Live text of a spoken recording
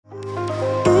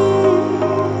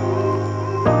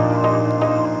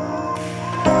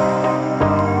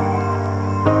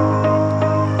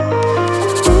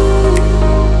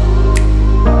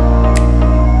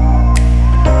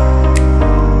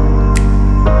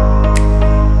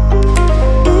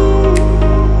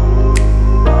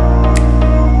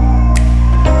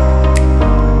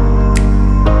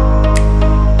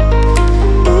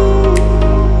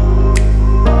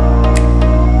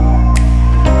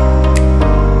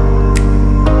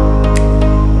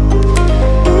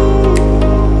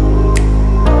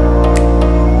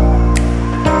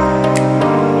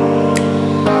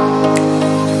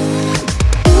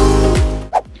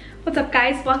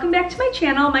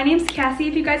channel. My name's Cassie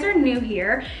if you guys are new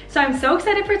here. So I'm so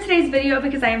excited for today's video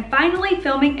because I am finally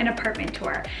filming an apartment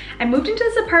tour. I moved into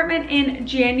this apartment in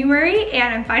January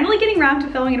and I'm finally getting around to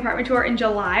filming an apartment tour in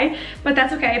July, but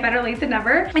that's okay, better late than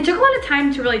never. I took a lot of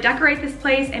time to really decorate this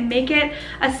place and make it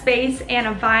a space and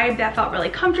a vibe that felt really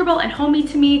comfortable and homey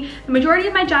to me. The majority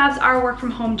of my jobs are work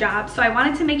from home jobs, so I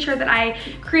wanted to make sure that I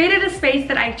created a space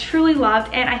that I truly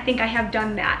loved, and I think I have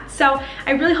done that. So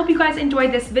I really hope you guys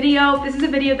enjoyed this video. This is a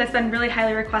video that's been really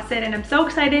highly requested and I'm so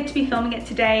excited to be filming it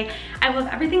today. I will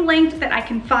have everything linked that I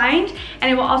can find,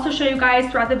 and I will also show you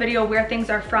guys throughout the video where things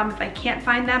are from if I can't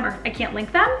find them or I can't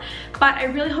link them. But I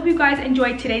really hope you guys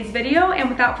enjoyed today's video, and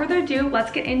without further ado,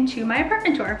 let's get into my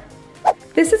apartment tour.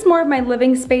 This is more of my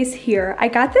living space here. I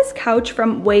got this couch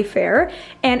from Wayfair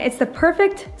and it's the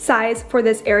perfect size for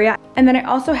this area. And then I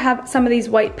also have some of these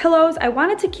white pillows. I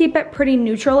wanted to keep it pretty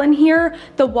neutral in here.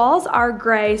 The walls are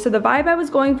gray, so the vibe I was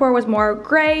going for was more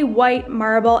gray, white,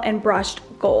 marble, and brushed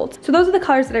gold. So those are the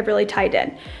colors that I've really tied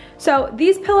in. So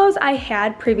these pillows I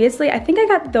had previously. I think I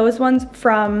got those ones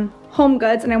from Home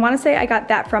Goods, and I want to say I got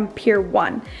that from Pier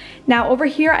 1. Now over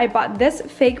here I bought this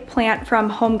fake plant from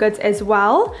Home Goods as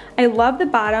well. I love the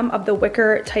bottom of the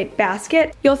wicker type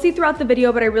basket. You'll see throughout the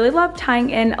video, but I really love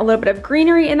tying in a little bit of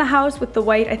greenery in the house with the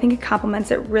white. I think it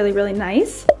complements it really, really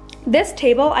nice. This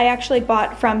table I actually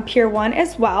bought from Pier 1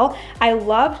 as well. I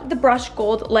loved the brushed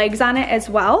gold legs on it as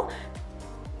well.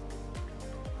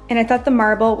 And I thought the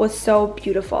marble was so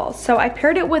beautiful. So I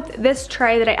paired it with this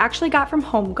tray that I actually got from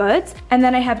Home Goods. And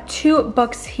then I have two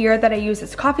books here that I use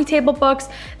as coffee table books.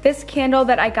 This candle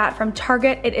that I got from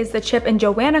Target, it is the Chip and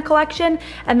Joanna collection.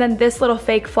 And then this little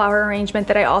fake flower arrangement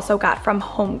that I also got from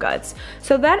Home Goods.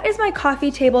 So that is my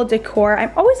coffee table decor.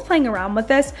 I'm always playing around with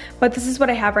this, but this is what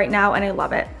I have right now and I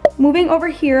love it. Moving over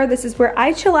here, this is where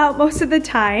I chill out most of the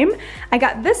time. I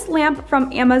got this lamp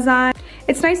from Amazon.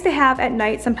 It's nice to have at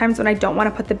night. Sometimes when I don't want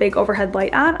to put the big overhead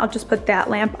light on, I'll just put that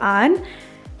lamp on.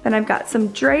 Then I've got some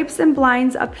drapes and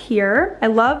blinds up here. I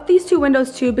love these two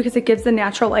windows too because it gives the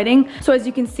natural lighting. So as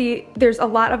you can see, there's a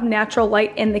lot of natural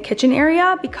light in the kitchen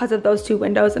area because of those two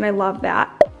windows, and I love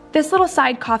that. This little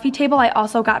side coffee table I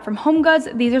also got from Home Goods.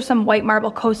 These are some white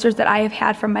marble coasters that I have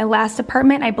had from my last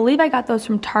apartment. I believe I got those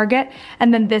from Target,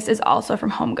 and then this is also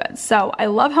from Home Goods. So I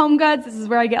love Home Goods. This is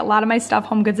where I get a lot of my stuff,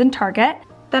 Home Goods and Target.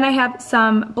 Then I have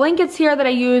some blankets here that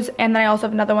I use, and then I also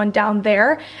have another one down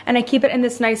there, and I keep it in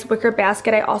this nice wicker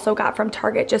basket I also got from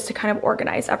Target just to kind of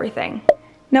organize everything.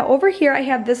 Now over here I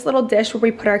have this little dish where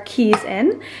we put our keys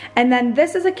in, and then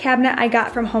this is a cabinet I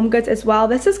got from Home Goods as well.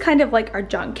 This is kind of like our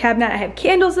junk cabinet. I have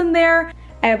candles in there,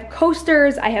 I have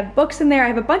coasters, I have books in there, I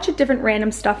have a bunch of different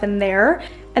random stuff in there.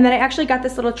 And then I actually got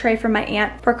this little tray from my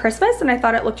aunt for Christmas, and I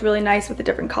thought it looked really nice with the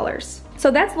different colors.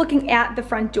 So that's looking at the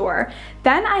front door.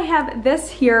 Then I have this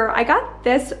here. I got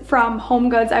this from Home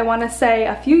Goods, I want to say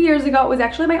a few years ago. It was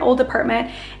actually my old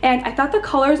apartment, and I thought the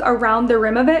colors around the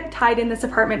rim of it tied in this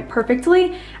apartment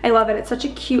perfectly. I love it. It's such a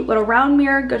cute little round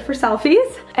mirror, good for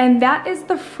selfies. And that is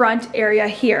the front area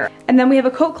here. And then we have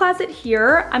a coat closet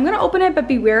here. I'm gonna open it, but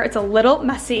beware, it's a little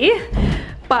messy.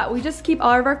 But we just keep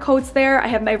all of our coats there. I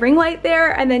have my ring light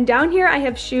there, and then down here I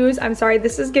have shoes. I'm sorry,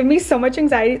 this is giving me so much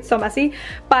anxiety, it's so messy.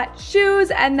 But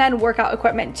shoes and then workout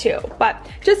equipment too. But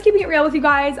just keeping it real with you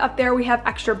guys, up there we have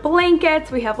extra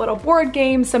blankets, we have little board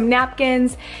games, some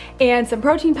napkins, and some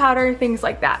protein powder, things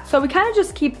like that. So we kind of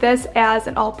just keep this as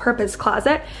an all-purpose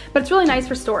closet, but it's really nice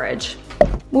for storage.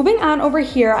 Moving on over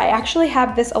here, I actually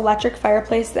have this electric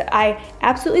fireplace that I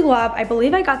absolutely love. I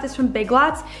believe I got this from Big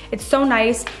Lots. It's so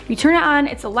nice. You turn it on,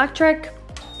 it's electric,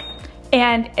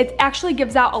 and it actually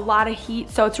gives out a lot of heat,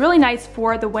 so it's really nice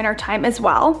for the winter time as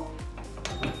well.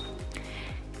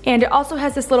 And it also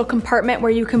has this little compartment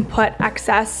where you can put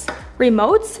excess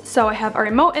remotes. So I have a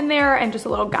remote in there and just a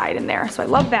little guide in there, so I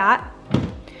love that.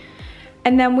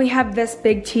 And then we have this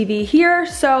big TV here.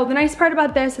 So the nice part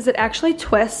about this is it actually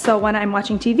twists. So when I'm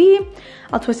watching TV,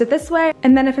 I'll twist it this way.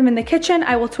 And then if I'm in the kitchen,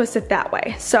 I will twist it that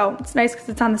way. So it's nice because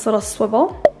it's on this little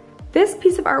swivel. This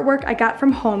piece of artwork I got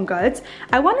from Home Goods.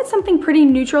 I wanted something pretty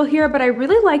neutral here, but I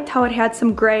really liked how it had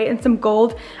some gray and some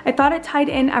gold. I thought it tied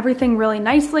in everything really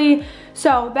nicely.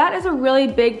 So that is a really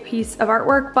big piece of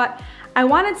artwork, but I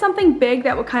wanted something big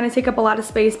that would kind of take up a lot of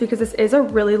space because this is a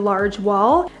really large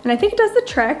wall, and I think it does the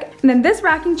trick. And then this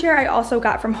rocking chair I also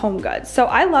got from Home Goods. So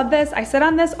I love this. I sit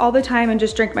on this all the time and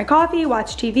just drink my coffee,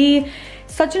 watch TV.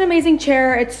 Such an amazing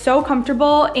chair. It's so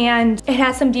comfortable, and it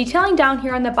has some detailing down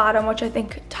here on the bottom, which I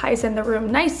think ties in the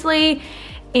room nicely.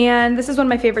 and this is one of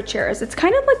my favorite chairs. It's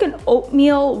kind of like an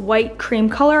oatmeal white cream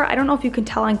color. I don't know if you can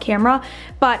tell on camera,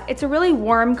 but it's a really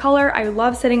warm color. I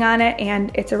love sitting on it,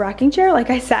 and it's a rocking chair, like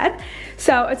I said.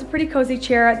 So it's a pretty cozy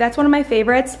chair. That's one of my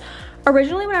favorites.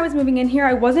 Originally, when I was moving in here,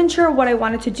 I wasn't sure what I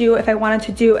wanted to do, if I wanted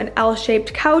to do an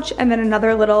L-shaped couch and then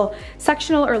another little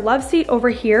sectional or love seat over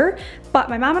here. But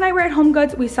my mom and I were at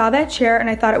HomeGoods, we saw that chair and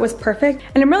I thought it was perfect.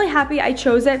 And I'm really happy I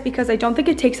chose it because I don't think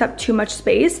it takes up too much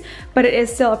space, but it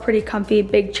is still a pretty comfy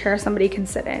big chair somebody can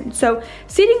sit in. So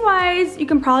seating wise, you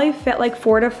can probably fit like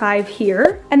 4 to 5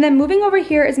 here. And then moving over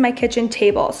here is my kitchen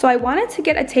table. So I wanted to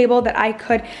get a table that I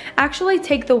could actually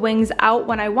take the wings out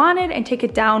when I wanted and take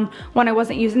it down when I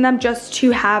wasn't using them, just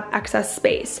to have excess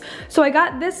space. So I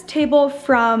got this table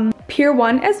from Pier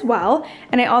 1 as well,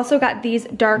 and I also got these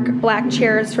dark black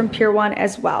chairs from Pier 1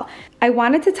 as well. I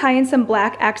wanted to tie in some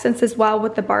black accents as well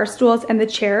with the bar stools and the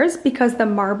chairs because the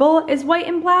marble is white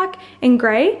and black and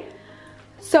gray.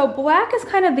 So black is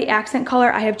kind of the accent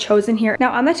color I have chosen here.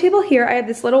 Now on the table here, I have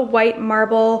this little white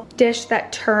marble dish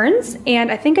that turns, and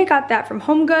I think I got that from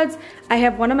HomeGoods. I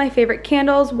have one of my favorite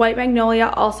candles, White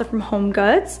Magnolia, also from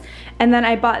HomeGoods. And then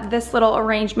I bought this little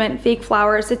arrangement, fake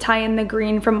flowers, to tie in the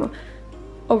green from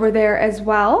over there as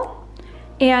well.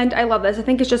 And I love this. I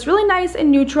think it's just really nice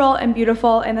and neutral and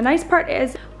beautiful. And the nice part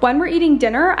is when we're eating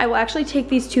dinner, I will actually take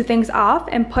these two things off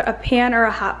and put a pan or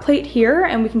a hot plate here,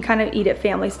 and we can kind of eat it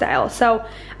family style. So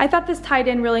I thought this tied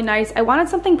in really nice. I wanted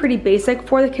something pretty basic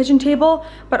for the kitchen table,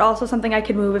 but also something I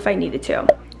could move if I needed to.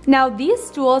 Now these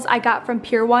stools I got from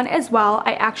Pier 1 as well.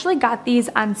 I actually got these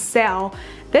on sale.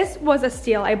 This was a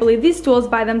steal. I believe these stools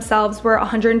by themselves were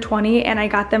 $120 and I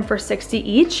got them for $60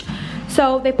 each.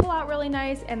 So they pull out really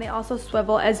nice and they also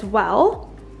swivel as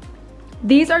well.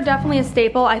 These are definitely a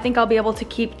staple. I think I'll be able to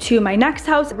keep to my next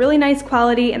house. Really nice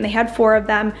quality, and they had 4 of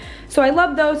them. So I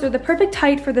love those. They're the perfect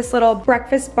height for this little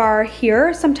breakfast bar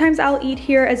here. Sometimes I'll eat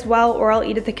here as well, or I'll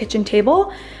eat at the kitchen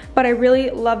table. But I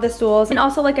really love the stools. And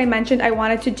also, like I mentioned, I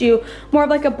wanted to do more of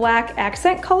like a black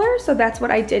accent color, so that's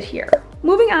what I did here.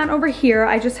 Moving on over here,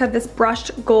 I just have this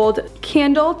brushed gold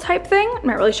candle type thing. I'm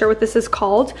not really sure what this is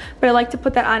called, but I like to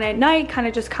put that on at night, kind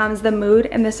of just calms the mood.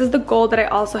 And this is the gold that I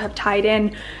also have tied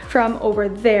in from over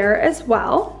there as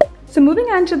well. So moving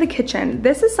on to the kitchen,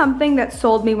 this is something that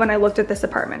sold me when I looked at this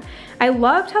apartment. I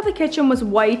loved how the kitchen was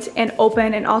white and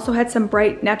open and also had some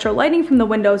bright natural lighting from the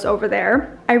windows over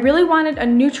there. I really wanted a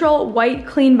neutral, white,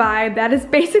 clean vibe. That is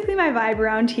basically my vibe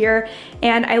around here,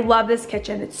 and I love this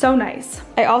kitchen. It's so nice.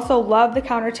 I also love the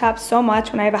countertops so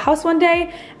much. When I have a house one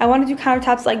day, I want to do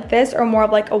countertops like this or more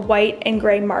of like a white and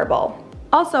gray marble.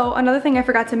 Also, another thing I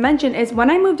forgot to mention is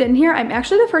when I moved in here, I'm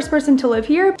actually the first person to live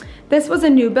here. This was a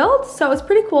new build, so it's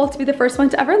pretty cool to be the first one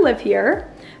to ever live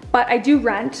here. But I do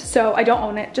rent, so I don't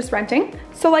own it, just renting.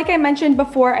 So like I mentioned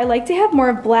before, I like to have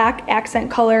more black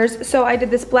accent colors. So I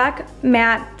did this black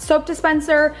matte soap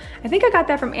dispenser. I think I got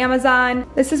that from Amazon.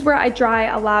 This is where I dry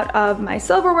a lot of my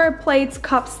silverware, plates,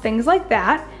 cups, things like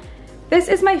that. This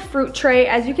is my fruit tray.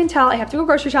 As you can tell, I have to go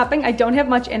grocery shopping. I don't have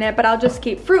much in it, but I'll just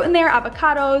keep fruit in there,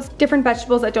 avocados, different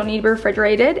vegetables that don't need to be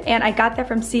refrigerated, and I got that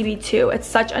from CB2. It's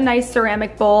such a nice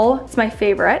ceramic bowl. It's my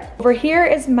favorite. Over here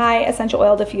is my essential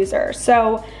oil diffuser.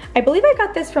 So I believe I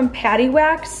got this from Patio.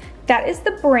 That is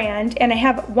the brand, and I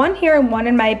have one here and one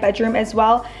in my bedroom as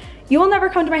well. You will never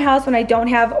come to my house when I don't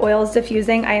have oils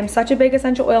diffusing. I am such a big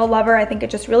essential oil lover. I think it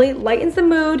just really lightens the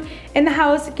mood in the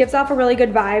house. It gives off a really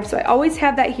good vibe. So I always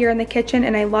have that here in the kitchen,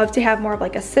 and I love to have more of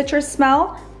like a citrus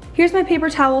smell. Here's my paper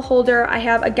towel holder. I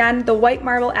have, again, the white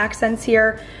marble accents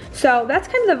here. So that's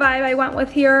kind of the vibe I went with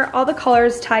here. All the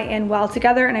colors tie in well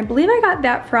together, and I believe I got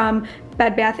that from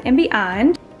Bed Bath &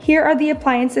 Beyond. Here are the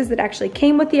appliances that actually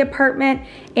came with the apartment,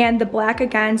 and the black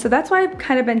again. So that's why I've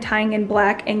kind of been tying in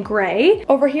black and gray.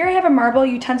 Over here I have a marble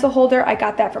utensil holder. I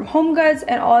got that from HomeGoods,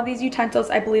 and all of these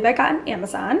utensils I believe I got on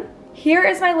Amazon. Here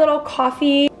is my little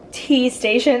coffee tea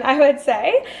station, I would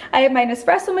say. I have my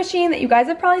Nespresso machine that you guys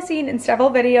have probably seen in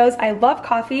several videos. I love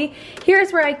coffee.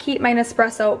 Here's where I keep my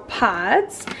Nespresso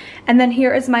pods. And then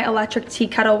here is my electric tea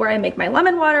kettle where I make my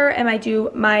lemon water and I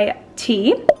do my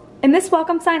tea. And this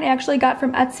welcome sign I actually got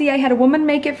from Etsy. I had a woman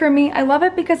make it for me. I love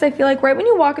it because I feel like right when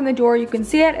you walk in the door, you can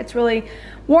see it. It's really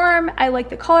warm. I like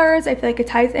the colors. I feel like it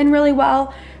ties in really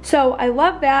well. So I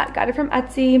love that. Got it from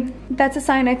Etsy. That's a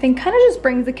sign I think kind of just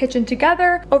brings the kitchen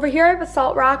together. Over here I have a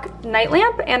Salt Rock night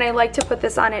lamp, and I like to put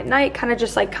this on at night. Kind of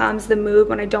just like calms the mood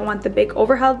when I don't want the big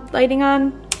overhead lighting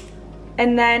on.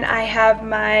 And then I have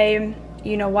my,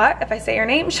 you know what, if I say her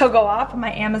name, she'll go off,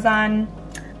 my Amazon,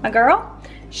 my girl.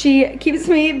 She keeps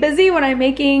me busy when I'm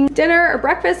making dinner or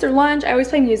breakfast or lunch. I always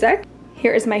play music.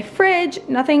 Here is my fridge.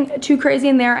 Nothing too crazy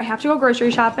in there. I have to go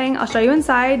grocery shopping. I'll show you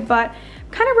inside, but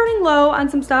kind of running low on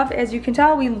some stuff. As you can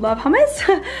tell, we love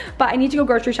hummus, but I need to go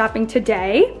grocery shopping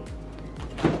today.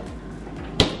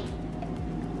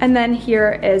 And then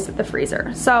here is the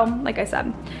freezer. So, like I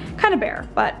said, kind of bare,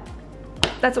 but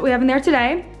that's what we have in there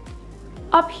today.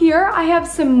 Up here, I have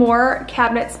some more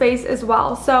cabinet space as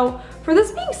well. So for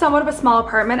this being somewhat of a small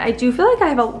apartment, I do feel like I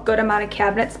have a good amount of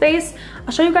cabinet space.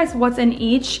 I'll show you guys what's in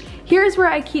each. Here's where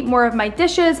I keep more of my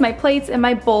dishes, my plates, and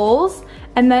my bowls.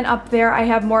 And then up there, I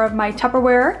have more of my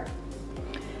Tupperware.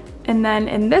 And then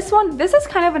in this one, this is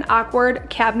kind of an awkward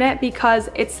cabinet because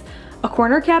it's a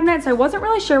corner cabinet, so I wasn't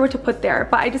really sure what to put there,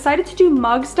 but I decided to do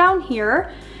mugs down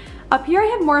here. Up here I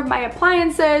have more of my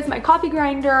appliances, my coffee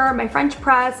grinder, my French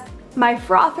press, my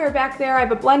frother back there, I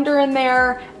have a blender in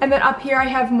there, and then up here I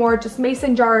have more just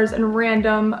mason jars and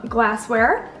random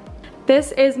glassware.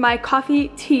 This is my coffee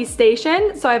tea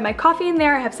station, so I have my coffee in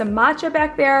there, I have some matcha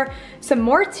back there, some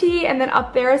more tea, and then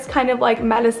up there is kind of like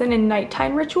medicine and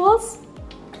nighttime rituals.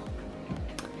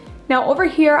 Now over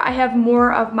here I have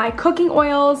more of my cooking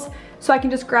oils, so I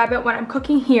can just grab it when I'm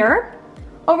cooking here.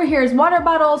 Over here is water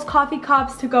bottles, coffee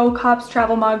cups, to-go cups,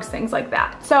 travel mugs, things like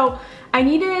that. So I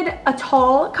needed a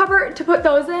tall cupboard to put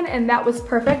those in, and that was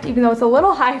perfect, even though it's a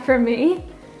little high for me.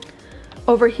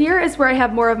 Over here is where I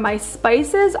have more of my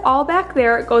spices, all back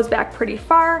there. It goes back pretty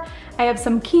far. I have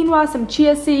some quinoa, some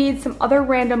chia seeds, some other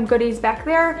random goodies back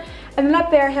there. And then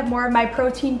up there I have more of my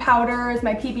protein powders,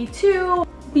 my PB2,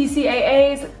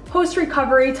 BCAAs,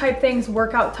 post-recovery type things,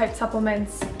 workout type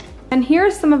supplements. And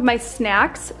here's some of my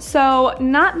snacks. So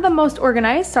not the most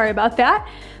organized, sorry about that,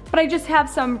 but I just have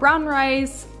some brown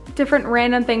rice, different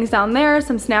random things down there,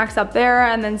 some snacks up there,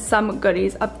 and then some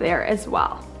goodies up there as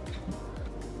well.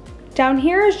 Down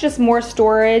here is just more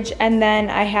storage, and then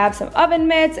I have some oven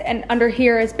mitts, and under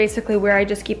here is basically where I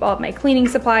just keep all of my cleaning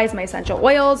supplies, my essential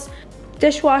oils,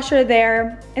 dishwasher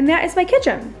there, and that is my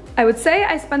kitchen. I would say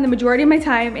I spend the majority of my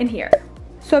time in here.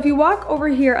 So if you walk over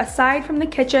here, aside from the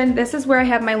kitchen, this is where I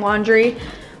have my laundry,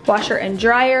 washer and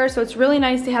dryer. So it's really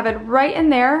nice to have it right in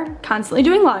there, constantly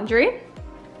doing laundry.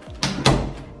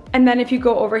 And then if you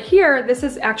go over here, this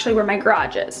is actually where my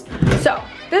garage is. So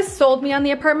this sold me on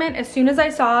the apartment. As soon as I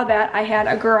saw that I had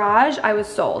a garage, I was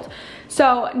sold.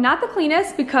 So not the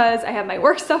cleanest because I have my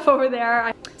work stuff over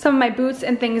there, some of my boots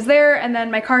and things there, and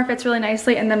then my car fits really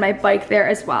nicely, and then my bike there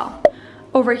as well.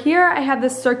 Over here, I have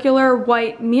this circular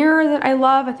white mirror that I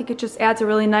love. I think it just adds a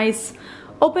really nice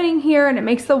opening here, and it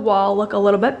makes the wall look a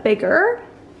little bit bigger.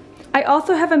 I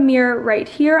also have a mirror right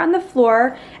here on the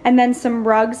floor, and then some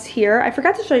rugs here. I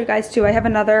forgot to show you guys too, I have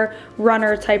another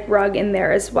runner type rug in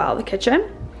there as well, the kitchen.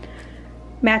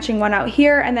 Matching one out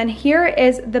here, and then here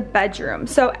is the bedroom.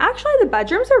 So actually the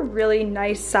bedrooms are really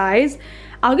nice size.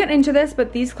 I'll get into this,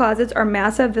 but these closets are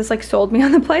massive. This like sold me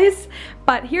on the place.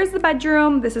 But here's the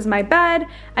bedroom. This is my bed.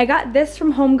 I got this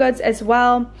from HomeGoods as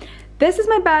well. This is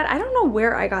my bed. I don't know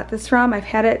where I got this from. I've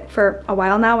had it for a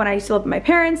while now when I used to live with my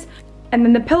parents. And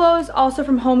then the pillows also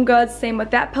from HomeGoods, same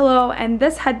with that pillow. And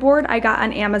this headboard I got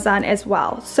on Amazon as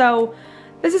well. So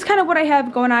this is kind of what I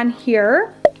have going on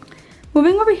here.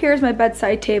 Moving over here is my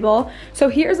bedside table. So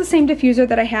here's the same diffuser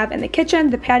that I have in the kitchen,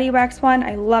 the Patio wax one.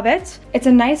 I love it. It's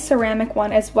a nice ceramic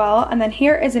one as well. And then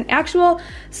here is an actual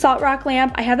salt rock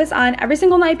lamp. I have this on every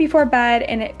single night before bed,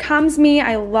 and it calms me.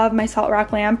 I love my salt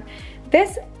rock lamp.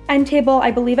 This end table I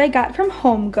believe I got from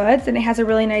HomeGoods, and it has a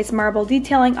really nice marble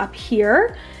detailing up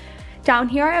here. Down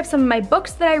here I have some of my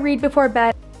books that I read before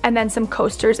bed, and then some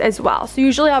coasters as well. So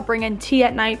usually I'll bring in tea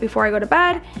at night before I go to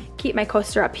bed, keep my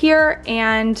coaster up here,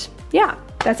 and yeah,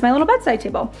 that's my little bedside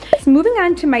table. So moving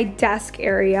on to my desk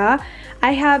area,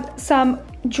 I have some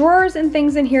drawers and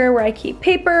things in here where I keep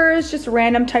papers, just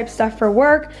random type stuff for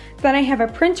work. Then I have a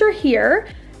printer here.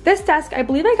 This desk I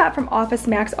believe I got from Office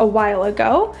Max a while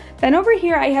ago. Then over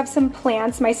here I have some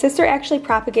plants. My sister actually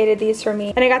propagated these for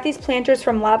me, and I got these planters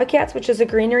from Lava Cats, which is a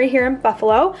greenery here in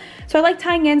Buffalo. So I like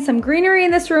tying in some greenery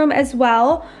in this room as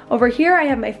well. Over here I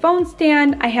have my phone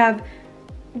stand. I have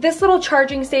this little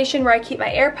charging station where I keep my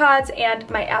AirPods and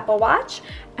my Apple Watch.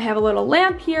 I have a little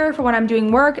lamp here for when I'm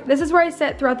doing work. This is where I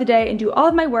sit throughout the day and do all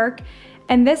of my work.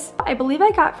 And this, I believe I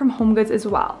got from HomeGoods as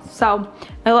well. So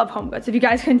I love HomeGoods, if you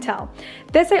guys couldn't tell.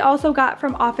 This I also got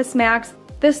from Office Max.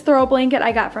 This throw blanket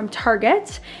I got from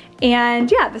Target.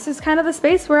 And yeah, this is kind of the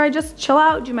space where I just chill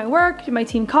out, do my work, do my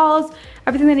team calls,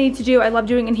 everything I need to do. I love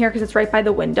doing in here because it's right by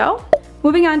the window.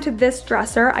 Moving on to this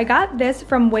dresser, I got this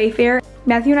from Wayfair.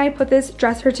 Matthew and I put this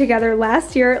dresser together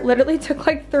last year. It literally took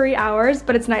like 3 hours,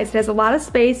 but it's nice. It has a lot of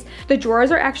space. The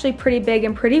drawers are actually pretty big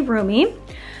and pretty roomy.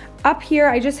 Up here,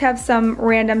 I just have some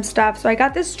random stuff. So I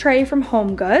got this tray from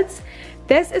HomeGoods.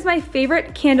 This is my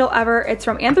favorite candle ever. It's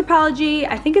from Anthropologie.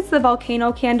 I think it's the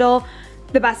volcano candle,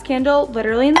 the best candle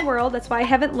literally in the world. That's why I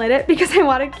haven't lit it, because I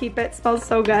want to keep it. It smells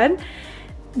so good.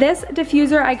 This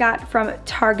diffuser I got from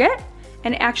Target,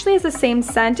 and it actually has the same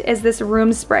scent as this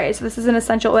room spray. So this is an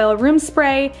essential oil room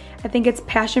spray. I think it's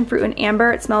passion fruit and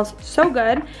amber. It smells so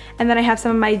good. And then I have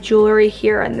some of my jewelry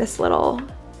here in this little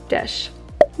dish.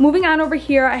 Moving on over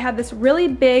here, I have this really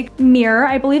big mirror.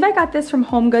 I believe I got this from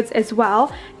HomeGoods as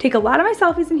well. Take a lot of my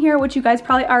selfies in here, which you guys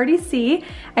probably already see.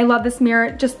 I love this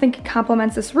mirror. Just think it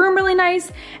complements this room really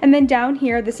nice. And then down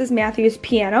here, this is Matthew's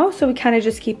piano. So we kind of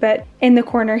just keep it in the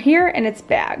corner here in its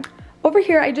bag. Over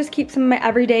here, I just keep some of my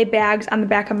everyday bags on the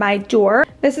back of my door.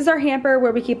 This is our hamper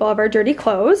where we keep all of our dirty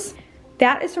clothes.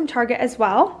 That is from Target as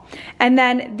well. And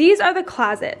then these are the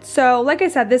closets. So like I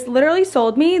said, this literally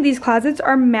sold me. These closets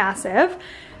are massive.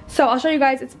 So I'll show you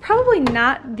guys, it's probably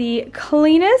not the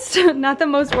cleanest, not the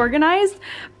most organized,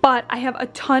 but I have a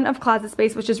ton of closet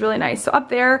space, which is really nice. So up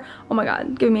there, oh my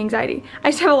God, giving me anxiety.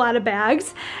 I just have a lot of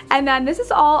bags. And then this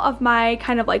is all of my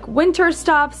kind of like winter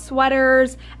stuff,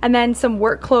 sweaters, and then some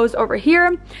work clothes over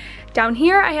here. Down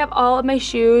here, I have all of my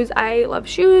shoes. I love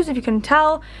shoes, if you can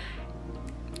tell.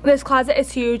 This closet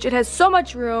is huge. It has so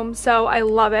much room, so I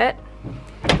love it.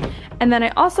 And then I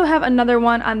also have another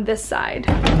one on this side.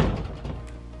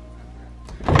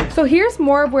 So here's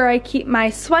more of where I keep my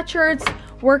sweatshirts,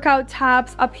 workout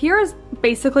tops. Up here is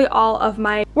basically all of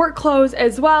my work clothes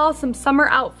as well, some summer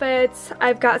outfits.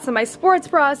 I've got some of my sports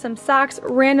bras, some socks,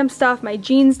 random stuff, my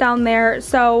jeans down there.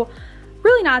 So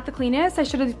really not the cleanest. I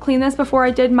should have cleaned this before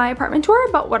I did my apartment tour,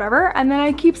 but whatever. And then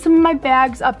I keep some of my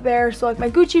bags up there. So like my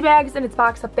Gucci bags in its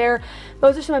box up there.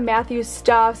 Those are some of Matthew's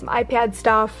stuff, some iPad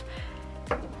stuff.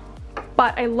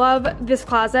 But I love this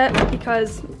closet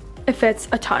because it fits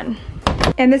a ton.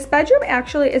 And this bedroom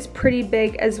actually is pretty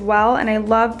big as well, and I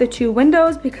love the 2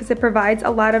 windows because it provides a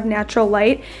lot of natural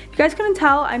light. If you guys couldn't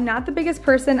tell, I'm not the biggest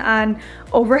person on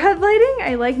overhead lighting.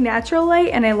 I like natural light,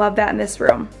 and I love that in this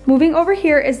room. Moving over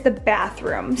here is the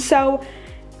bathroom. So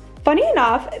funny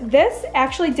enough, this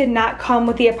actually did not come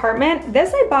with the apartment.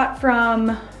 This I bought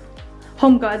from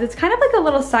HomeGoods. It's kind of like a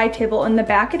little side table in the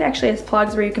back. It actually has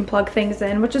plugs where you can plug things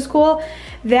in, which is cool.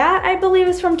 That I believe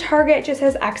is from Target. It just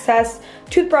has excess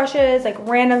toothbrushes, like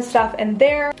random stuff in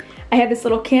there. I have this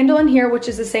little candle in here, which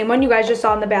is the same one you guys just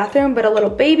saw in the bathroom, but a little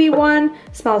baby one.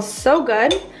 Smells so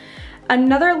good.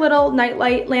 Another little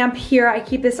nightlight lamp here. I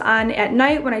keep this on at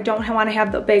night when I don't want to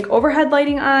have the big overhead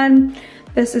lighting on.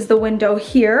 This is the window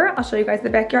here. I'll show you guys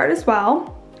the backyard as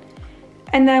well.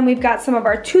 And then we've got some of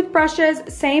our toothbrushes,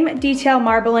 same detail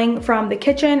marbling from the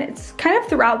kitchen. It's kind of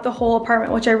throughout the whole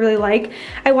apartment, which I really like.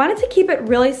 I wanted to keep it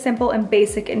really simple and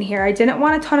basic in here. I didn't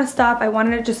want a ton of stuff. I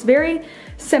wanted it just very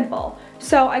simple.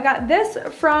 So I got this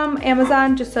from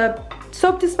Amazon, just a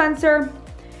soap dispenser.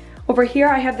 Over here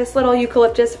I have this little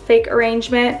eucalyptus fake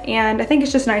arrangement, and I think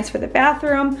it's just nice for the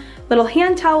bathroom. Little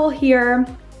hand towel here.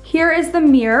 Here is the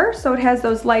mirror, so it has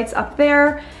those lights up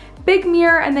there. Big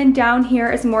mirror, and then down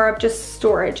here is more of just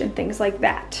storage and things like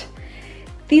that.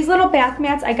 These little bath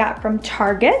mats I got from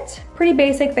Target. Pretty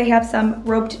basic. They have some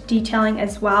roped detailing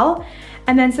as well,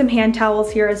 and then some hand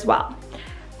towels here as well.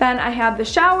 Then I have the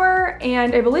shower,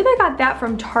 and I believe I got that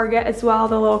from Target as well,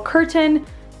 the little curtain,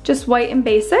 just white and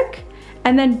basic.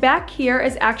 And then back here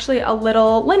is actually a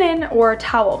little linen or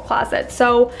towel closet.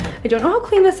 So I don't know how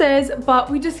clean this is,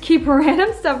 but we just keep random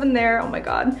stuff in there. Oh my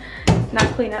God. Not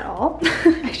clean at all.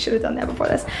 I should have done that before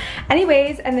this.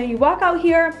 Anyways, and then you walk out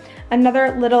here,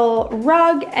 another little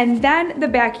rug, and then the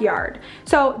backyard.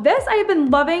 So this I have been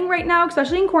loving right now,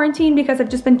 especially in quarantine, because I've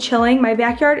just been chilling. My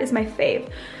backyard is my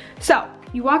fave. So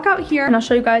you walk out here, and I'll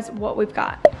show you guys what we've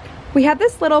got. We have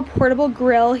this little portable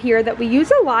grill here that we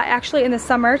use a lot actually in the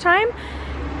summertime.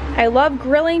 I love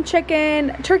grilling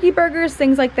chicken, turkey burgers,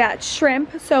 things like that,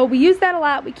 shrimp. So we use that a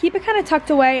lot. We keep it kind of tucked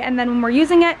away, and then when we're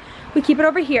using it, we keep it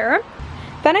over here.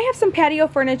 Then I have some patio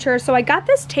furniture. So I got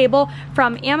this table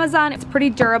from Amazon. It's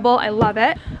pretty durable. I love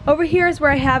it. Over here is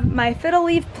where I have my fiddle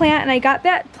leaf plant, and I got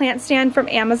that plant stand from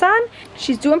Amazon.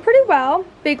 She's doing pretty well.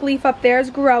 Big leaf up there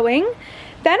is growing.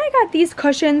 Then I got these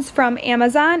cushions from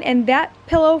Amazon, and that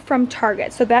pillow from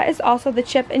Target. So that is also the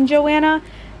Chip and Joanna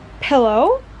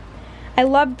pillow. I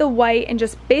love the white and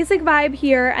just basic vibe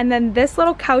here. And then this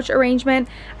little couch arrangement,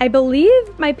 I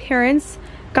believe my parents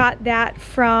got that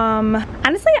from,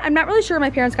 honestly, I'm not really sure where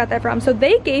my parents got that from. So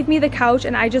they gave me the couch,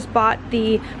 and I just bought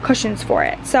the cushions for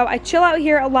it. So I chill out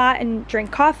here a lot and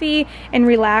drink coffee and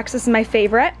relax. This is my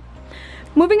favorite.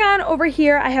 Moving on over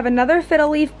here, I have another fiddle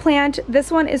leaf plant. This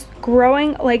one is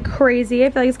growing like crazy. I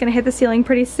feel like it's gonna hit the ceiling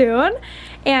pretty soon.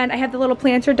 And I have the little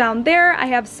planter down there. I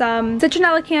have some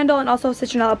citronella candle and also a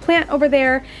citronella plant over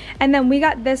there. And then we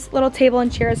got this little table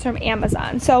and chairs from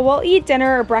Amazon. So we'll eat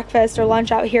dinner or breakfast or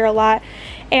lunch out here a lot.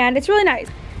 And it's really nice.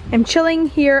 I'm chilling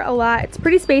here a lot. It's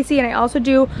pretty spacey, and I also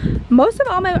do most of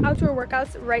all my outdoor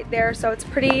workouts right there. So it's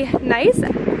pretty nice.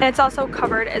 And it's also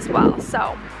covered as well.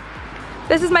 So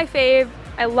this is my fave.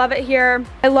 I love it here.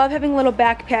 I love having a little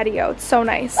back patio. It's so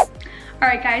nice.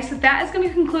 Alright guys, so that is going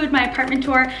to conclude my apartment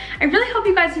tour. I really hope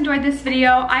you guys enjoyed this video.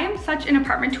 I am such an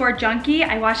apartment tour junkie.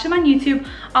 I watch them on YouTube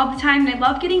all the time, and I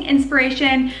love getting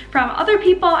inspiration from other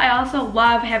people. I also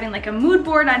love having like a mood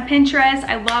board on Pinterest.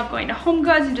 I love going to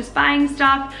HomeGoods and just buying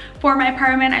stuff for my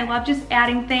apartment. I love just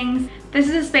adding things. This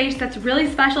is a space that's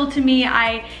really special to me.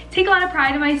 I take a lot of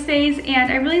pride in my space, and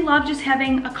I really love just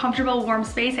having a comfortable, warm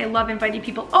space. I love inviting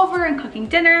people over and cooking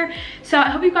dinner. So I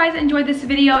hope you guys enjoyed this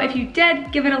video. If you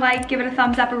did, give it a like, give it a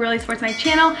thumbs up. It really supports my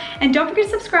channel. And don't forget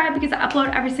to subscribe because I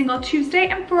upload every single Tuesday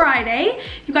and Friday.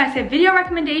 If you guys have video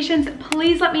recommendations,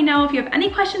 please let me know. If you have any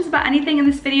questions about anything in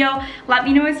this video, let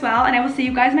me know as well. And I will see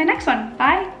you guys in my next one.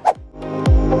 Bye.